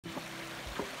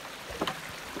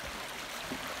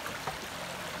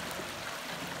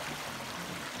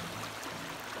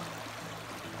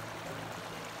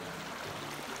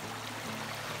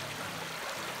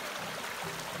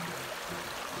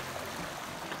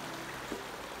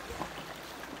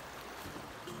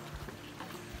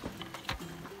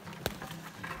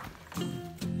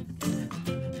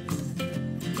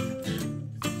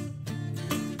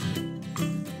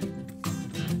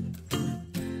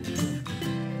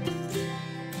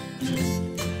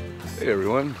Hey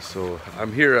everyone, so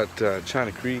I'm here at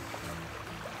China Creek.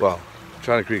 Well,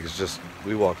 China Creek is just,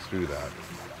 we walked through that,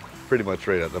 pretty much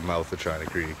right at the mouth of China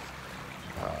Creek.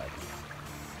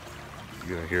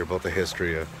 You're gonna hear about the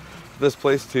history of this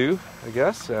place too, I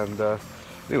guess. And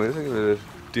anyways, I'm gonna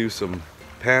do some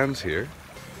pans here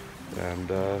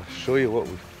and show you what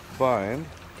we find.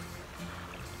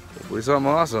 Hopefully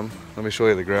something awesome. Let me show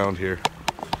you the ground here.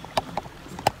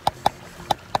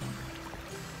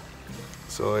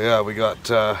 So yeah, we got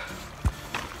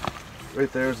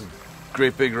right there's a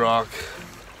great big rock.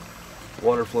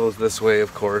 Water flows this way,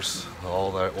 of course,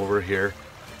 all that over here,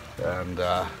 and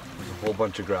there's a whole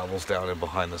bunch of gravels down in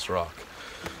behind this rock.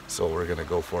 So we're gonna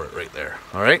go for it right there.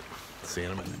 All right, see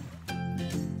you in a minute.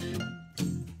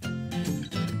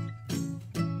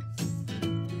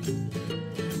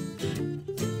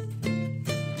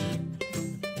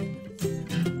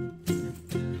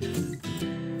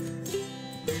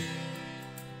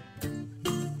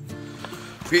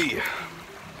 Okay,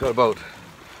 I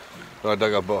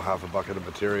dug up about half a bucket of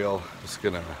material. Just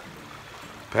gonna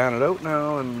pan it out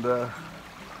now and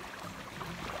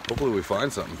hopefully we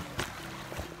find something.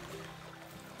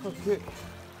 Okay,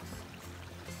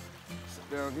 sit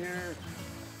down here.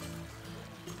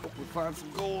 Hope we find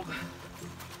some gold. I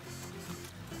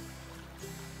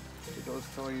think I was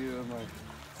telling you in my like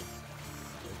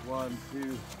 1,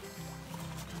 2,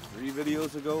 3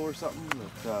 videos ago or something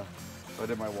that I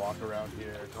did my walk around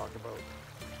here, talk about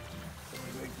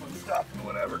big fun stuff and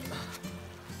whatever.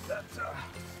 That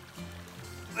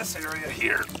this area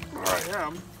here where I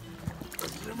am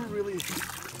has never really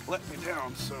let me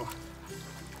down, so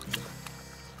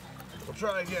we'll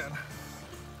try again.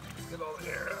 Get all the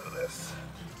air out of this.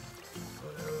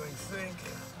 Let everything sink.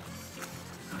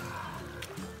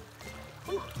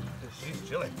 Whew, she's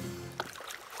chilly.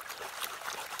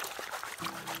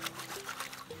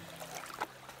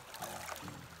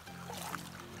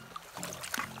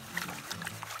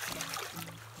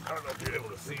 I don't know if you're able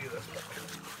to see this, but I'm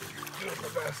doing my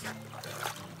best.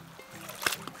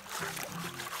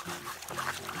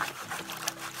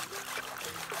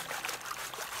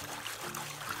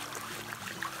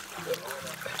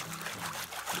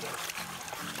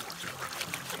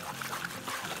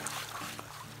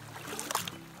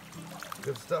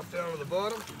 Good stuff down to the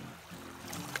bottom.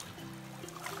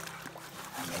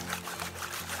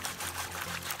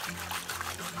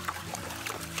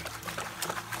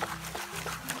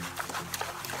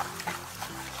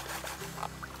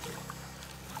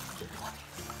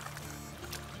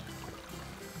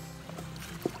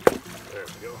 There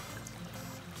we go.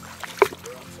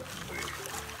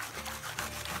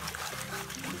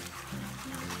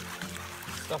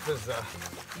 Stuff is,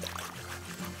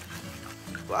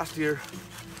 last year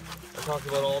I talked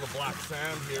about all the black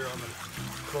sand here on the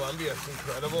Columbia. It's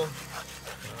incredible.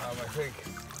 I think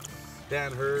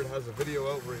Dan Hurd has a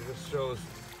video out where he just shows,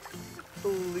 I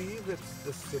believe it's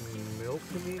the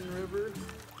Similkameen River.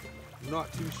 I'm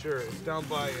not too sure. It's down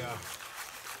by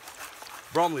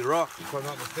Bromley Rock, if I'm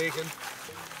not mistaken.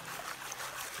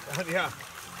 And yeah,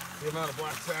 the amount of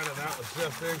black sand in that was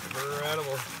just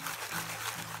incredible.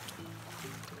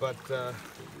 But I'm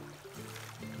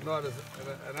not as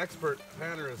an expert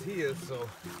panner as he is, so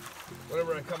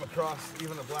whenever I come across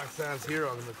even the black sands here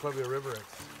on the Columbia River,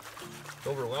 it's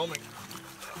overwhelming.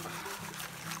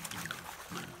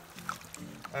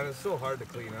 And it's so hard to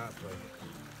clean up. Like,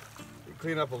 you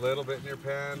clean up a little bit in your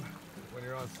pan when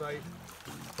you're on site,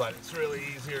 but it's really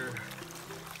easier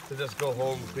to just go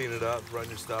home, clean it up, run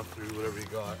your stuff through whatever you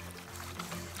got.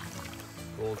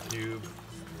 Gold cube,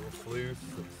 little sluice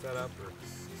set up, or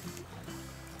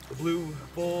the blue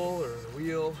bowl or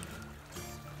wheel.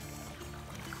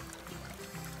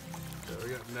 So we're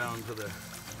getting down to the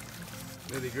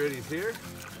nitty gritties here.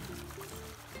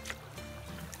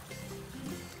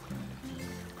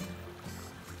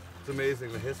 It's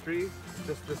amazing the history.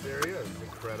 Just this area is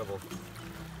incredible.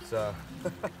 So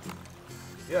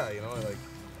yeah, you know, like you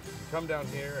come down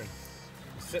here and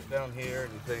you sit down here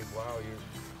and you think, wow,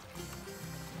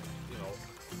 you know,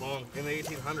 long in the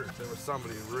 1800s there was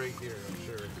somebody right here, I'm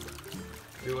sure,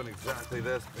 doing exactly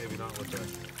this. Maybe not with a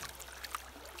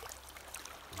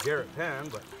Garrett pan,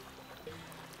 but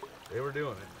they were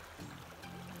doing it.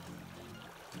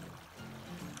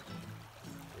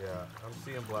 Yeah, I'm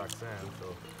seeing black sand,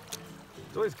 so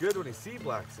it's always good when you see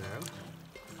black sand.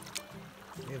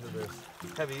 Either there's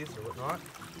heavies or whatnot.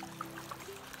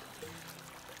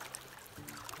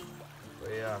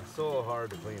 But yeah, so hard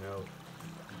to clean out.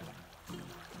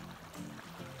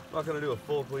 I'm not gonna do a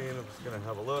full clean, I'm just gonna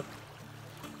have a look.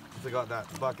 Since I got that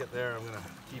bucket there, I'm gonna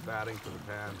keep adding to the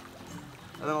pan.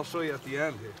 And then I'll show you at the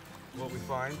end here. what we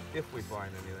find, if we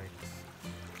find anything.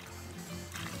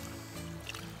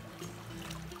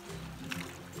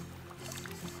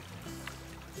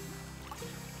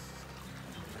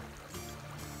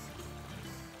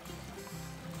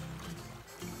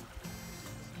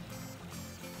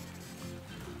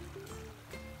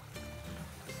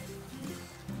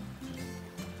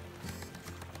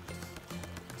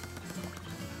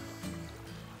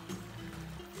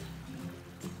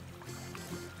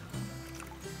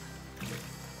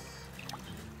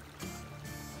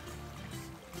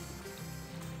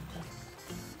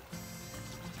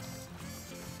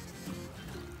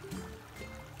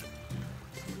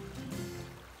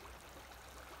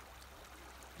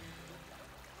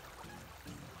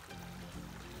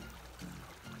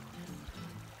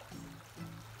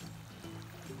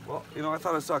 Well, you know, I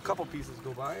thought I saw a couple pieces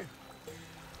go by.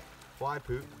 Fly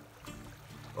poop.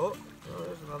 Oh,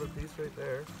 there's another piece right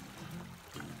there.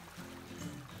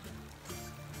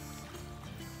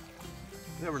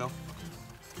 You never know.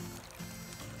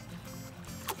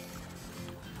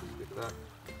 Get that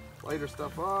lighter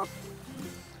stuff off.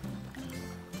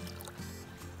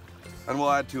 And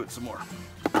we'll add to it some more.